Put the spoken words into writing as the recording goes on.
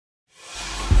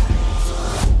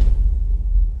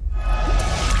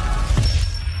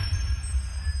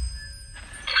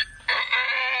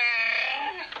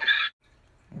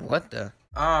What the?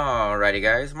 Alrighty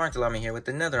guys, Mark Delamy here with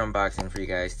another unboxing for you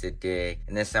guys today.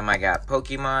 And this time I got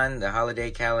Pokemon, the holiday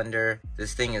calendar.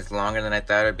 This thing is longer than I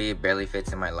thought it'd be. It barely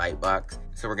fits in my light box.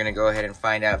 So we're gonna go ahead and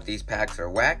find out if these packs are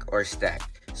whack or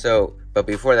stacked. But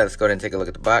before that, let's go ahead and take a look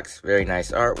at the box. Very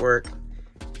nice artwork.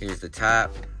 Here's the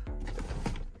top.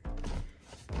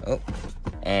 Oh,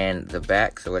 and the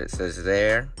back, so what it says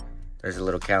there. There's a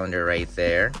little calendar right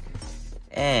there.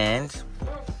 And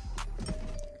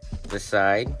the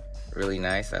side, really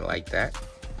nice, I like that.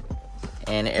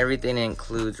 And everything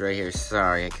includes right here,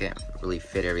 sorry, I can't really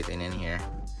fit everything in here.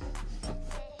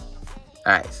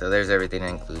 Alright, so there's everything that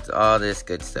includes all this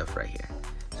good stuff right here.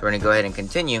 So we're gonna go ahead and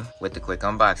continue with the quick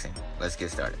unboxing. Let's get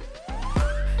started.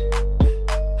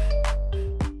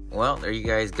 Well, there you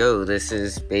guys go. This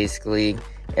is basically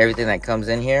everything that comes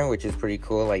in here, which is pretty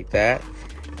cool like that.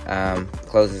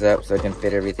 Closes up so it can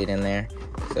fit everything in there.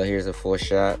 So here's a full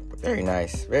shot. Very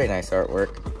nice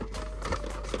artwork.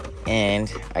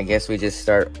 And I guess we just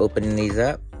start opening these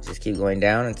up. Just keep going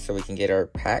down and so we can get our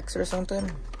packs or something.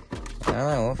 I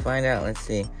don't know, we'll find out. Let's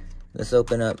see. Let's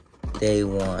open up day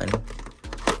one.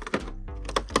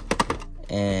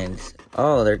 And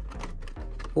oh,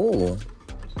 ooh,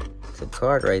 it's a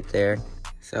card right there.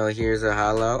 So here's a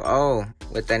holo. Oh,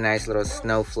 with that nice little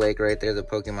snowflake right there, the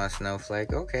Pokemon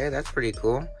snowflake. Okay, that's pretty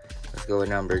cool. Let's go with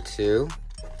number 2.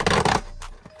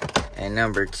 And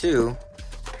number 2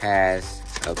 has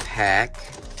a pack.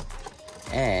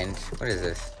 And what is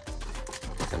this?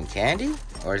 Some candy?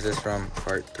 Or is this from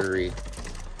part 3?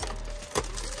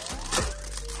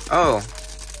 Oh,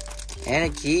 and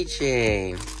a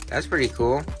keychain. That's pretty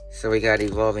cool. So we got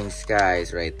Evolving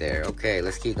Skies right there. Okay,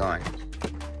 let's keep going.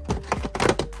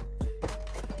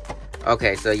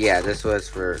 Okay, so yeah, this was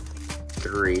for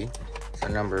 3. So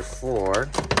number 4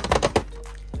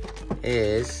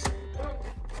 is...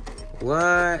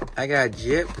 What? I got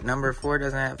gypped. Number 4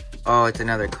 doesn't have... Oh, it's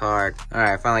another card. Alright,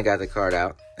 I finally got the card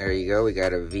out. There you go. We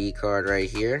got a V card right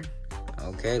here.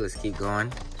 Okay, let's keep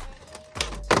going.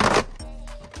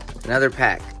 Another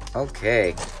pack.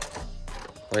 Okay.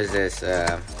 What is this?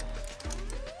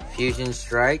 Fusion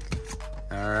Strike.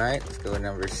 Alright, let's go with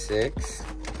number 6.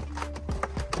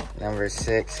 Number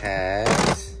 6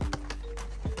 has...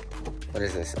 What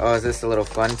is this? Oh, is this a little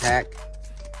fun pack?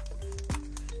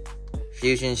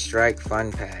 Fusion Strike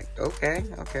Fun Pack. Okay,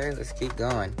 let's keep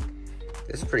going.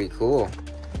 This is pretty cool.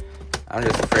 I'm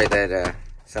just afraid that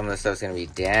some of the stuff's gonna be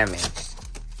damaged.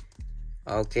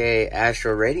 Okay,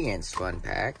 Astral Radiance Fun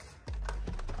Pack.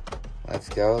 Let's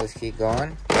go, let's keep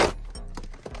going.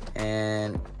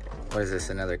 And what is this,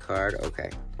 another card?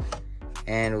 Okay.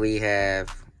 And we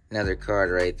have another card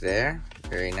right there.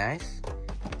 Very nice.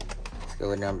 Let's go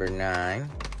with number 9.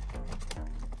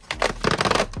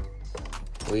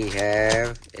 We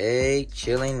have a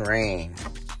Chilling Rain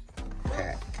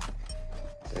pack.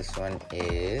 This one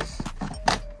is...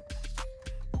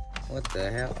 What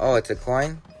the hell? Oh, it's a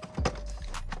coin?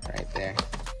 Right there.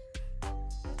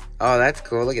 Oh, that's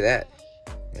cool. Look at that.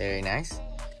 Very nice.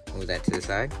 Move that to the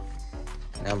side.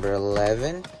 Number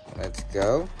 11. Let's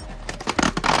go.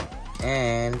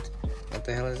 And what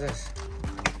the hell is this?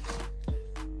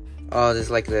 Oh, this is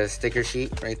like the sticker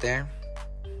sheet right there.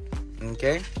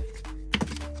 Okay.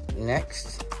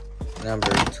 Next,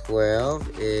 number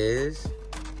 12 is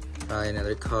probably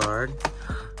another card.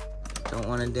 Don't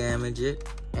want to damage it.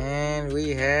 And we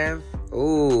have,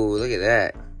 oh, look at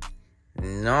that.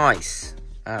 Nice.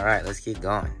 All right, let's keep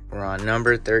going. We're on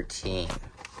number 13.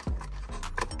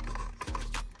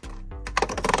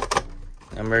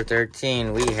 Number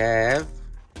 13, we have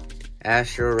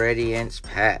Astral Radiance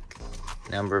pack.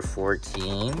 Number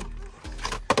 14,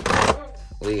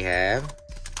 we have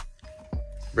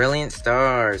Brilliant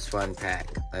Stars Fun Pack.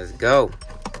 Let's go.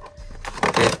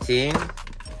 15.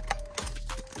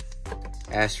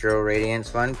 Astral Radiance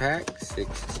Fun Pack.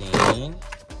 16.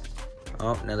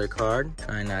 Oh, another card.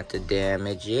 Try not to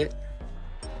damage it.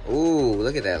 Ooh,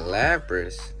 look at that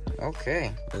Lapras.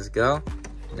 Okay, let's go.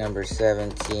 Number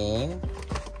 17.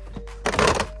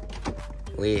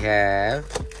 We have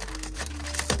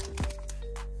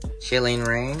Chilling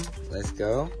Rain. Let's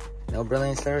go. No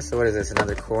Brilliant Stars. So what is this?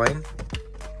 Another coin?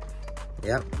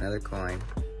 Yep, another coin.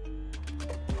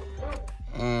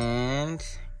 And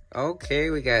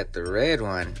okay, we got the red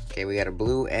one. Okay, we got a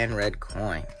blue and red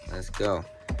coin. Let's go.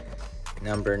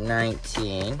 Number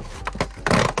 19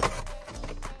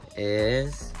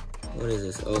 is, what is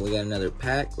this? Oh, we got another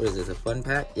pack. What is this, a fun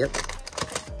pack? Yep.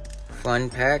 Fun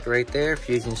pack right there.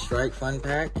 Fusion Strike Fun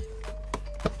Pack.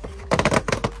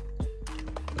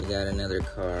 We got another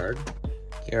card.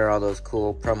 Here are all those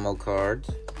cool promo cards.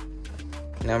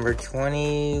 Number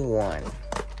 21.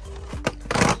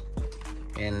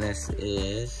 And this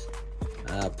is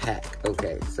pack.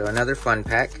 Okay, so another fun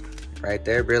pack right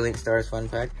there. Brilliant Stars fun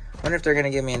pack. Wonder if they're gonna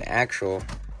give me an actual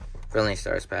Brilliant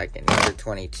Stars pack. In number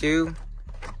 22,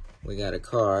 we got a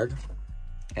card,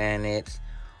 and it's,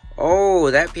 oh,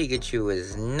 that Pikachu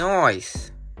is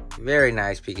nice. Very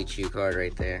nice Pikachu card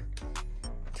right there.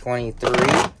 23,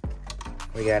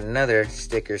 we got another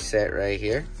sticker set right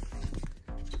here.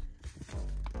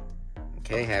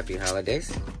 Okay, happy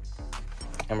holidays.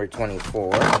 Number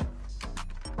 24,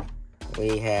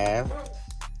 we have,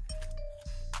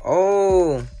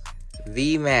 oh,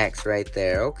 VMAX right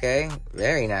there. Okay,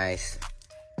 very nice.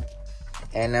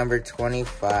 And number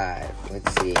 25,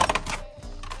 let's see,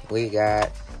 we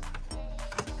got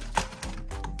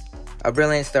a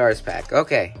Brilliant Stars pack.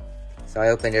 Okay, so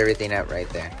I opened everything up right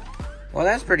there. Well,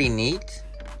 that's pretty neat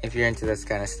if you're into this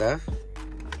kind of stuff.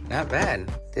 Not bad.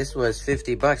 This was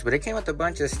 50 bucks, but it came with a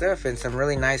bunch of stuff and some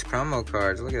really nice promo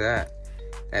cards. Look at that.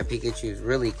 That Pikachu's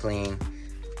really clean.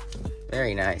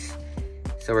 Very nice.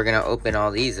 So we're gonna open all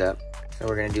these up. So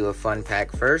we're gonna do a fun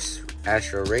pack first.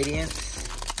 Astral Radiance.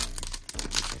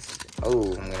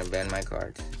 Oh, I'm gonna bend my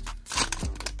cards.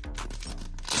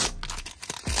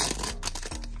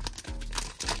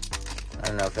 I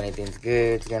don't know if anything's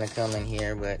good. It's gonna come in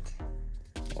here, but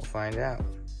we'll find out.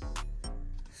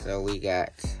 So we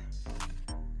got,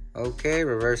 okay,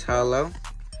 reverse holo.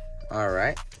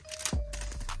 Alright.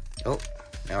 Oh,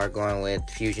 now we're going with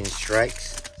Fusion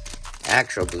Strikes.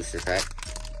 Actual booster pack.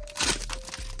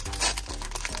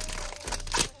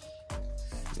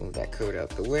 Move that code out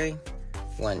the way.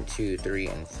 1, 2, 3,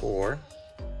 and 4.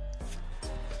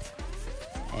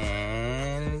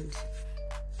 And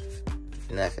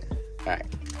nothing. Alright.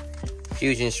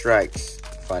 Fusion Strikes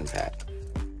fun pack.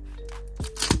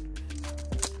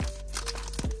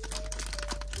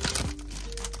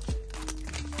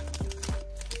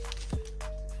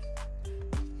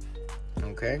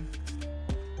 Okay.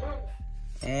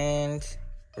 And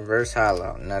reverse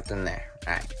holo. Nothing there.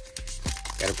 Alright.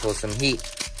 Gotta pull some heat.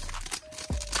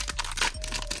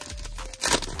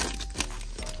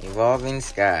 Evolving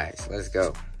Skies. Let's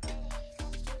go.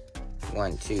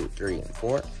 1, 2, 3, and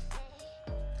 4.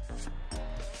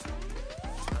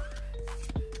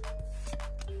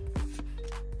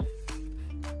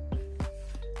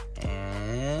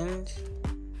 And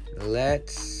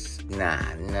let's,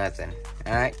 nothing.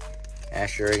 Alright.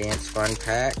 Astral Radiance fun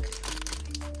pack.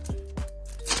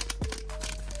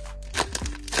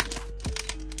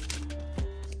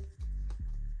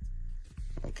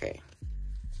 Okay.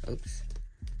 Oops.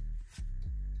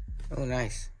 Oh,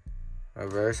 nice.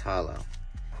 Reverse holo.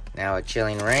 Now a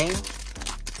Chilling Rain.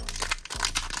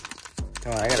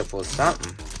 Come on, I gotta pull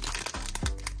something.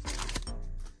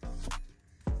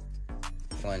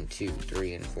 1, 2,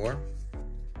 3, and 4.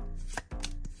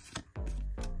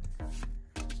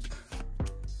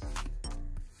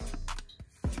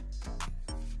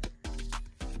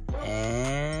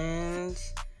 And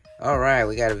alright,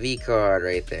 we got a V card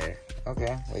right there.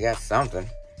 Okay, we got something.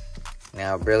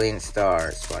 Now Brilliant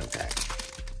Stars fun pack.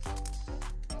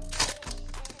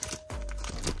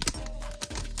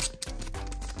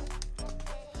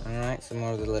 Alright, some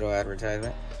more of the little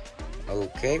advertisement.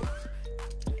 Okay.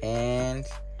 And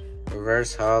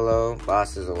reverse holo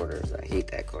Boss's Orders. I hate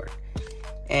that card.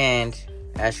 And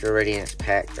Astral Radiance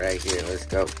pack right here. Let's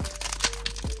go.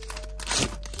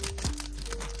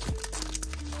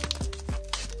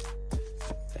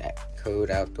 That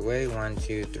code out the way. 1,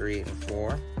 2, 3, and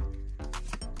 4.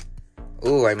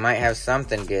 Ooh, I might have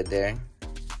something good there.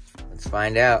 Let's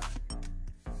find out.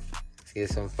 Let's get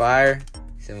some fire,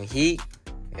 some heat.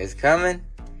 It's coming.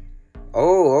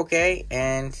 Oh, okay.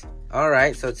 And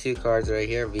alright, so 2 cards right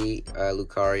here.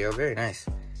 Lucario. Very nice.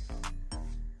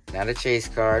 Not a chase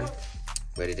card,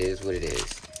 but it is what it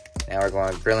is. Now we're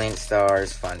going Brilliant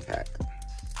Stars fun pack.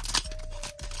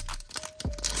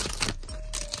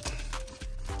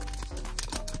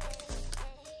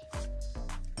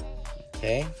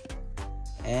 Okay.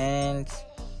 And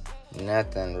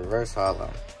nothing. Reverse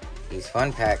holo. These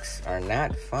fun packs are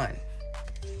not fun.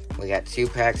 We got 2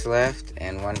 packs left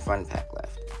and 1 fun pack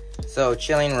left. So,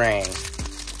 Chilling Rain.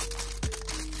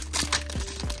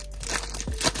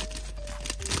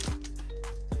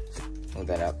 Move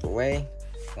that out the way.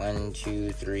 1,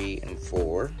 2, 3, and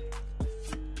 4.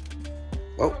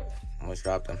 Whoa, almost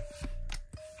dropped them.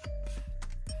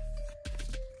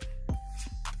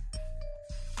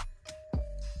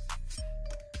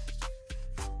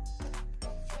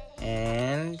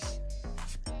 And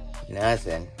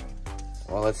nothing.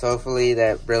 Well, let's hopefully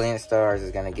that Brilliant Stars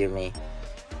is gonna give me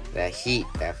that heat,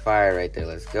 that fire right there.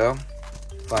 Let's go.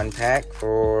 Fun pack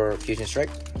for Fusion Strike.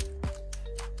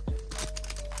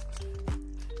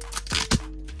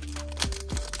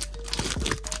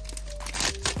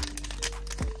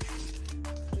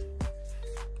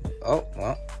 Oh,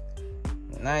 well.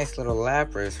 Nice little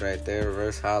Lapras right there,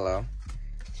 reverse holo.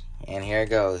 And here it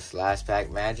goes. Last pack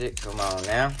magic. Come on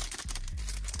now.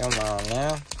 Come on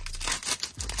now.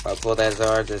 If I pull that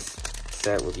Zard, this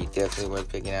set would be definitely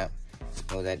worth picking up.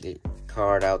 Move that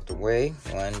card out the way.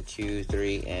 1, 2,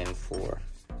 3, and 4.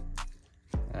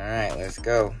 Alright, let's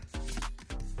go.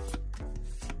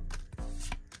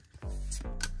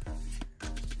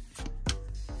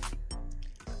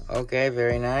 Okay,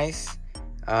 very nice.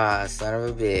 Ah, son of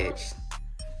a bitch.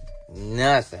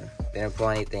 Nothing. Didn't pull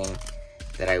anything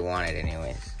that I wanted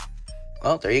anyways.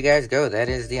 Well, there you guys go. That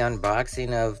is the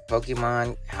unboxing of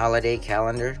Pokemon Holiday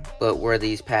Calendar. But were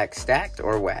these packs stacked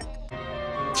or whacked?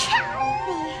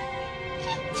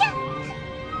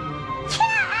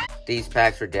 These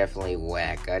packs were definitely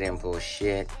whack. I didn't pull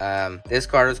shit. This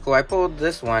card was cool. I pulled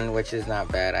this one, which is not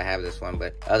bad. I have this one,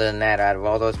 but other than that, out of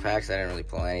all those packs, I didn't really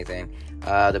pull anything.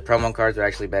 The promo cards are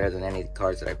actually better than any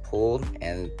cards that I pulled,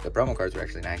 and the promo cards were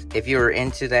actually nice. If you were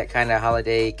into that kind of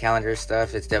holiday calendar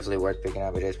stuff, it's definitely worth picking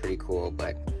up. It is pretty cool,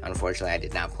 but unfortunately, I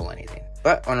did not pull anything.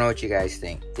 But I don't know what you guys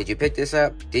think. Did you pick this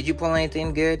up? Did you pull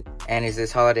anything good? And is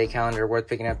this holiday calendar worth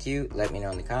picking up to you? Let me know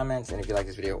in the comments. And if you like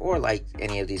this video or like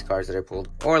any of these cards that I pulled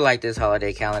or like this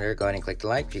holiday calendar, go ahead and click the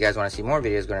like. If you guys want to see more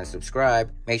videos, go ahead and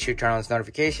subscribe. Make sure you turn on those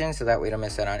notifications so that way you don't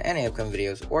miss out on any upcoming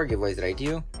videos or giveaways that I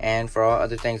do. And for all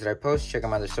other things that I post, check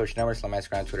out my other social networks like my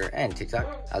Instagram, Twitter, and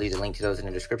TikTok. I'll leave the link to those in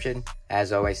the description.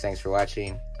 As always, thanks for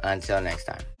watching. Until next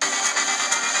time.